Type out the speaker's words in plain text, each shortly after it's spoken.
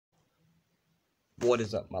What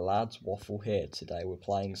is up, my lads? Waffle here. Today we're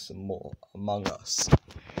playing some more Among Us.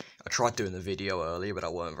 I tried doing the video earlier, but I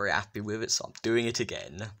weren't very happy with it, so I'm doing it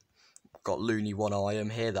again. I've got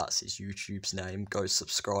Looney1IAM here, that's his YouTube's name. Go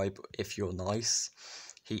subscribe if you're nice.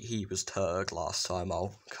 He was Turg last time.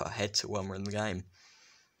 I'll cut ahead to when we're in the game.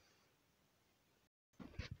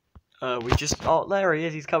 Oh, there he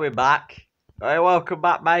is, he's coming back. Hey, welcome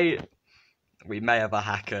back, mate. We may have a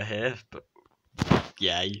hacker here, but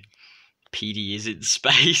yay. PD is in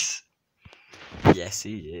space. Yes,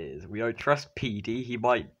 he is. We don't trust PD.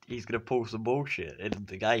 He's gonna pull some bullshit in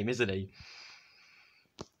the game, isn't he?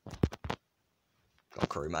 Got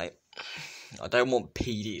crew, mate. I don't want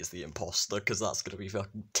PD as the imposter, because that's gonna be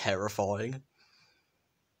fucking terrifying.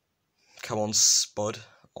 Come on, Spud.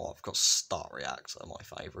 Oh, I've got Start Reactor, my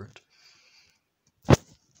favourite.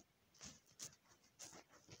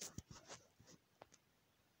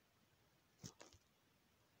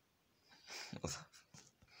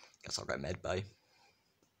 Guess I'll go Medbay.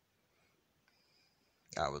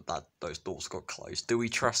 Oh, those doors got closed. Do we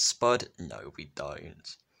trust Spud? No, we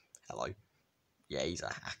don't. Hello. Yeah, he's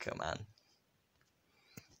a hacker, man.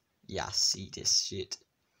 Yeah, I see this shit.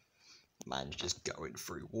 Man's just going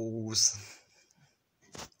through walls.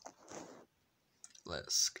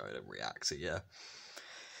 Let's go to Reactor, yeah.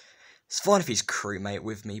 It's fine if he's crewmate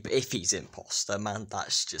with me, but if he's imposter, man,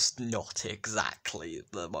 that's just not exactly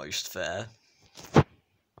the most fair.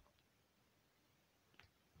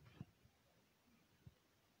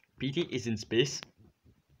 PD is in space.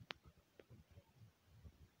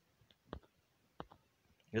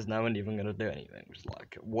 There's no one even gonna do anything. Just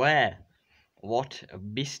like, where? What? A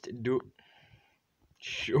beast do?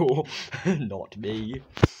 Sure, not me.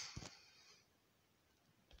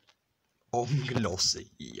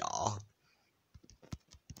 Omgnosia.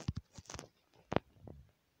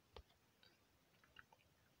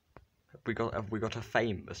 Have we got a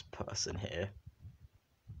famous person here?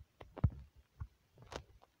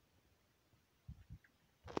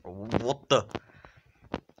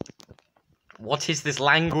 What is this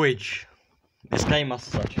language? This game has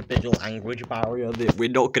such a big language barrier that we're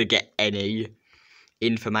not going to get any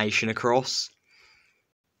information across.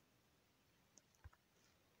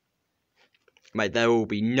 Mate, there will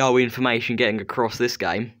be no information getting across this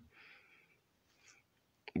game.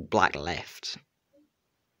 Black left.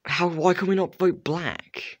 Why can we not vote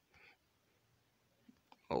black?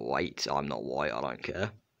 Oh wait, I'm not white, I don't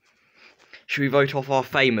care. Should we vote off our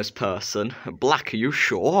famous person? Black, are you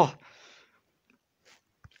sure?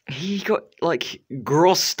 He got, like,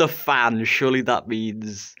 Groster fan, surely that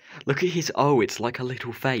means... Look at his it's like a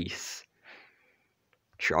little face.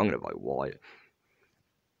 Sure, I'm gonna vote white.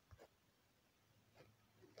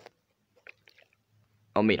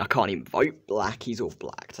 I mean, I can't even vote black, he's all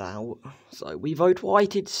blacked out. So, we vote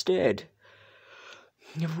white instead.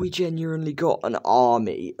 Have we genuinely got an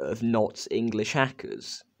army of not English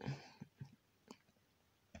hackers?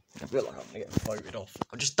 I feel like I'm gonna get voted off.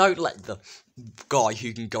 Just don't let the guy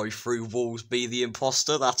who can go through walls be the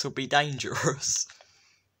imposter, that'll be dangerous.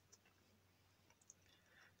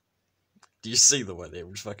 Do you see the way they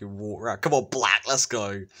just fucking walk around? Come on, black, let's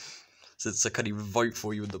go. Since I can't even vote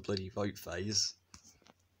for you in the bloody vote phase.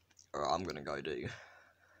 Alright, I'm gonna go do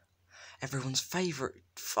everyone's favourite.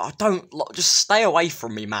 Just stay away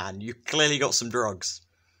from me, man. You clearly got some drugs.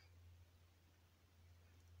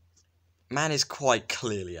 Man is quite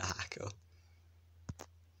clearly a hacker.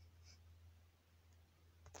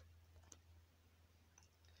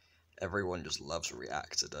 Everyone just loves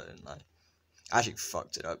Reactor, don't they? I actually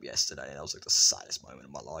fucked it up yesterday, and that was like the saddest moment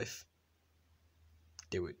of my life.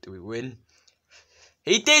 Do we win?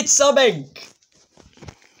 He did something!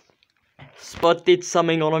 Spud did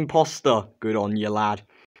something on imposter. Good on you, lad.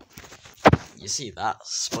 You see that?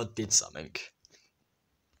 Spud did something.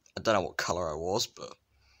 I don't know what colour I was, but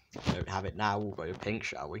we don't have it now. We'll go to pink,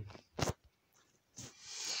 shall we?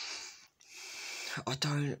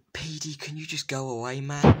 PD, can you just go away,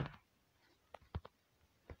 man?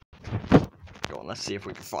 Go on, let's see if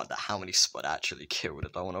we can find out how many Spud actually killed. I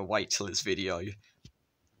don't want to wait till this video.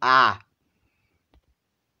 Ah!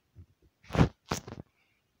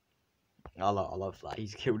 I love that.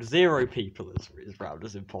 He's killed 0 people as round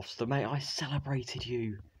as imposter. Mate, I celebrated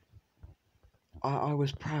you. I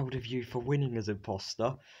was proud of you for winning as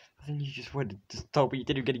imposter. And then you just went and just told me you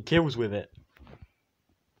didn't get any kills with it.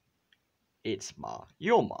 It's Ma.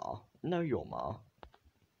 You're Ma. No, you're Ma.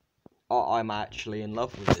 I'm actually in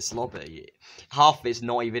love with this lobby. Half of it's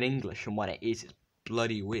not even English, and when it is, it's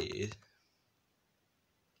bloody weird.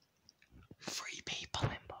 3 people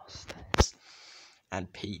imposters.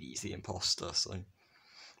 And PD's the imposter, so...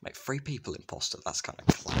 Mate, 3 people imposter, that's kind of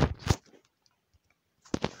clout.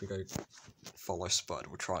 We go follow Spud.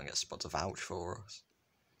 We'll try and get Spud to vouch for us.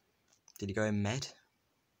 Did he go in med?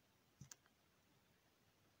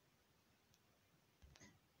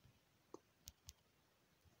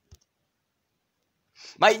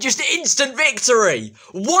 Mate, just instant victory!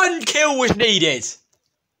 1 kill was needed!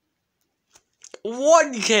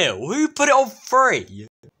 1 kill? Who put it on 3?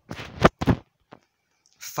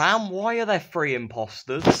 Fam, why are there 3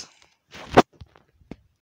 imposters?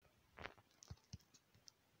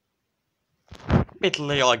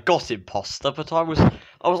 Admittedly, I got imposter, but I was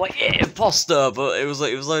like, yeah, imposter, but it was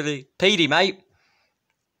only PD, mate.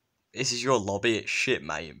 This is your lobby, it's shit,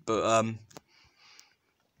 mate. But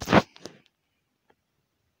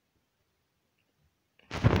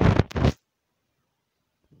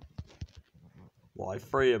why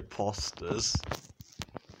 3 imposters?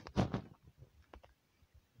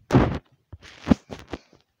 I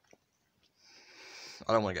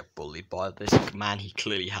don't want to get bullied by this man. He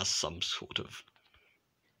clearly has some sort of...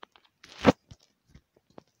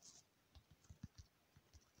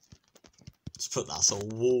 Let's put that's a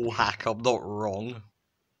wall hack, I'm not wrong.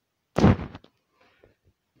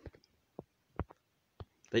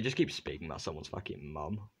 They just keep speaking about someone's fucking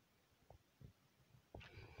mum.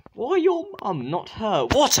 Why your mum, not her?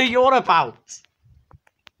 What are you on about?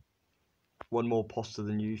 1 more poster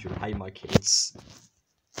than usual. Hey, my kids.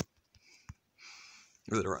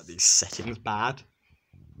 Are these settings bad?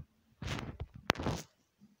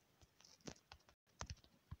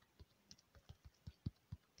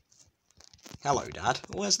 Hello, Dad.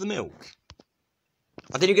 Where's the milk?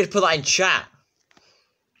 I didn't get to put that in chat.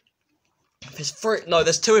 There's 3. No,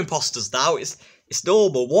 there's 2 imposters now. It's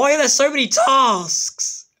normal. Why are there so many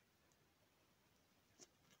tasks?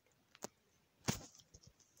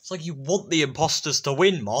 It's like you want the imposters to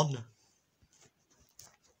win, mon.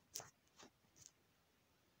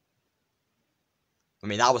 I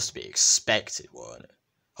mean, that was to be expected, weren't it?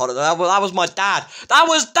 Hold on, that was my dad. That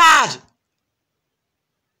was Dad!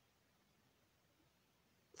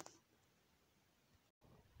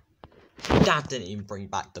 Dad didn't even bring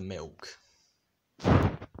back the milk.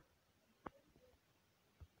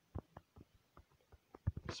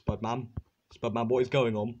 Spudman, what is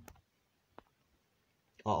going on?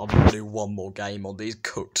 I'm gonna do 1 more game on these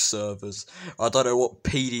cooked servers. I don't know what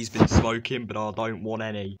PD's been smoking, but I don't want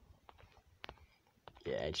any.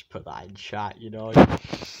 Yeah, just put that in chat, you know.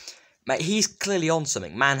 Mate, he's clearly on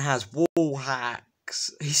something. Man has wall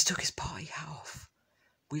hacks. He's took his party off.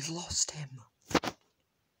 We've lost him.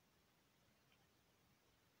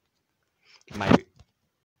 Mate.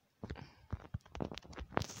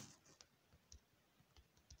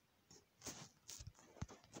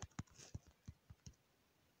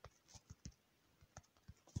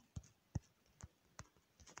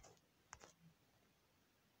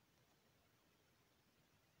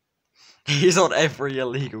 He's on every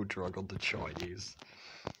illegal drug on the Chinese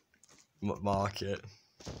market.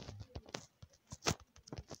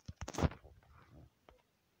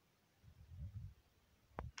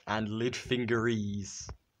 And lid fingeries.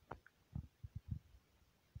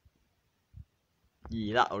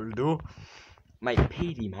 Yeah, that'll do. Mate,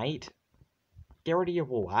 PD, mate. Get rid of your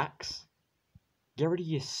wall axe. Get rid of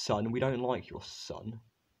your son. We don't like your son.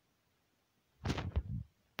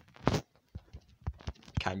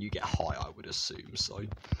 Can you get high? I would assume so.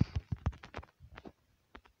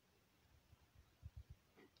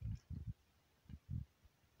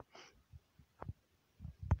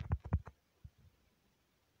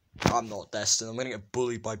 I'm not destined. I'm gonna get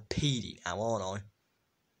bullied by PD now, aren't I?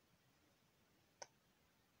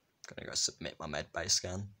 Gonna go submit my medbay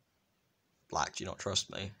scan. Black, do you not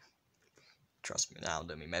trust me? Trust me now,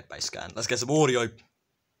 do me medbay scan. Let's get some audio.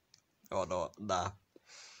 Oh no, nah.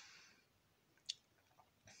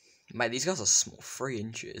 Mate, these guys are small. 3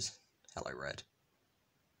 inches. Hello, Red.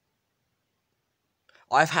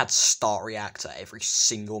 I've had Start Reactor every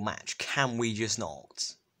single match. Can we just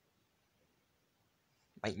not?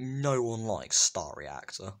 Mate, no one likes Start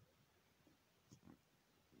Reactor.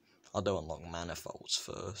 I'll do unlock manifolds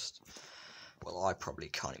first. Well, I probably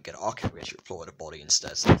can't get it. Okay, we actually deploy the body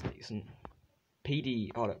instead, so that's decent.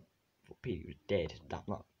 PD, oh no, PD was dead. Damn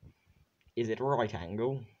that. Is it right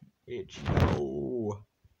angle? It's no.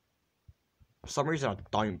 For some reason, I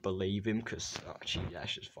don't believe him, because actually,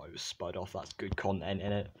 let's just vote Spud off. That's good content,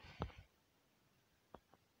 innit?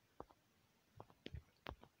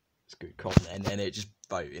 It's good content, innit? Just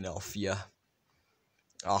voting off, yeah.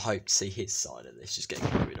 I hope to see his side of this, just getting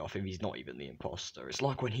voted off him. He's not even the imposter. It's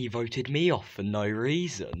like when he voted me off for no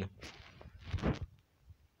reason.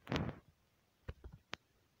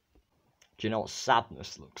 Do you know what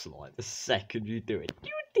sadness looks like? The second you do it,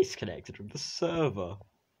 you're disconnected from the server.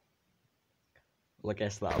 Well, I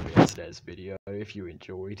guess that'll be today's video. If you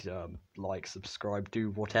enjoyed, like, subscribe,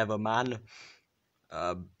 do whatever, man.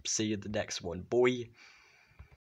 See you at the next one, boy.